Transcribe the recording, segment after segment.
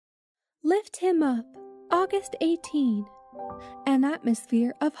Lift him up, August 18. An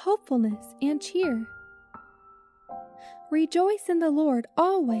atmosphere of hopefulness and cheer. Rejoice in the Lord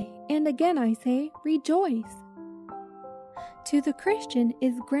always, and again I say, rejoice. To the Christian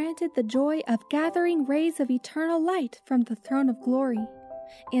is granted the joy of gathering rays of eternal light from the throne of glory,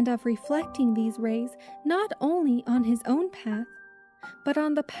 and of reflecting these rays not only on his own path, but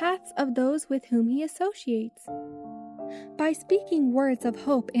on the paths of those with whom he associates. By speaking words of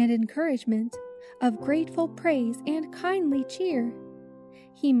hope and encouragement, of grateful praise and kindly cheer,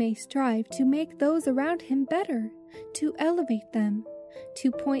 he may strive to make those around him better, to elevate them,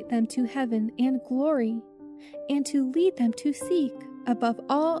 to point them to heaven and glory, and to lead them to seek, above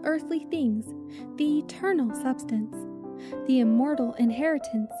all earthly things, the eternal substance, the immortal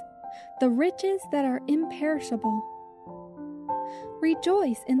inheritance, the riches that are imperishable.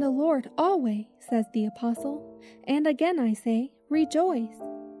 Rejoice in the Lord always, says the apostle, and again I say, rejoice.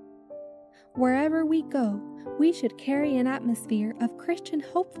 Wherever we go, we should carry an atmosphere of Christian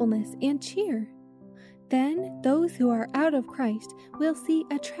hopefulness and cheer. Then those who are out of Christ will see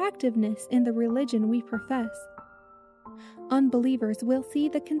attractiveness in the religion we profess. Unbelievers will see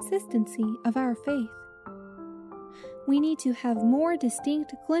the consistency of our faith. We need to have more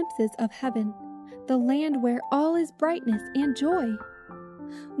distinct glimpses of heaven, the land where all is brightness and joy.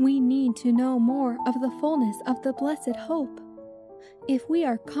 We need to know more of the fullness of the blessed hope. If we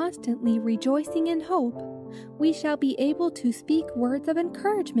are constantly rejoicing in hope, we shall be able to speak words of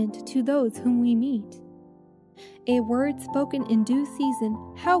encouragement to those whom we meet. A word spoken in due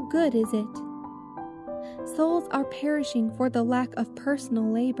season, how good is it? Souls are perishing for the lack of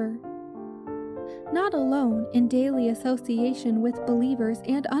personal labor. Not alone in daily association with believers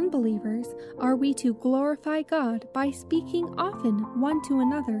and unbelievers are we to glorify God by speaking often one to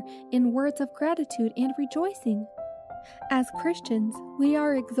another in words of gratitude and rejoicing. As Christians, we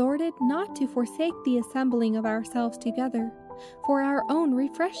are exhorted not to forsake the assembling of ourselves together for our own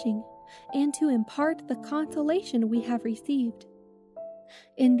refreshing, and to impart the consolation we have received.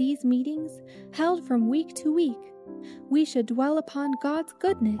 In these meetings, held from week to week, we should dwell upon God's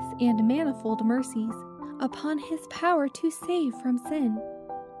goodness and manifold mercies, upon His power to save from sin.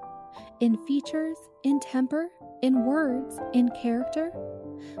 In features, in temper, in words, in character,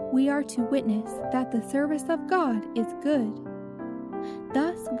 we are to witness that the service of God is good.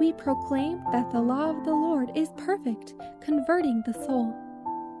 Thus we proclaim that the law of the Lord is perfect, converting the soul.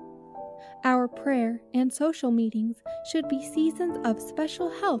 Our prayer and social meetings should be seasons of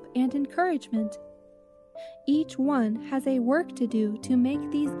special help and encouragement. Each one has a work to do to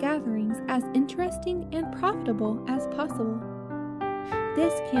make these gatherings as interesting and profitable as possible.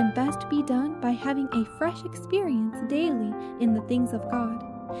 This can best be done by having a fresh experience daily in the things of God,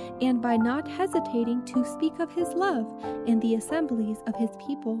 and by not hesitating to speak of His love in the assemblies of His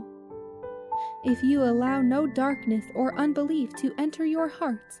people. If you allow no darkness or unbelief to enter your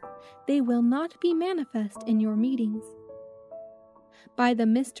hearts, they will not be manifest in your meetings. By the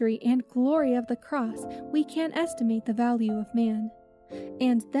mystery and glory of the cross, we can estimate the value of man,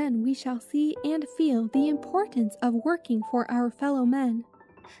 and then we shall see and feel the importance of working for our fellow men,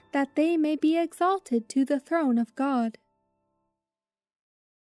 that they may be exalted to the throne of God.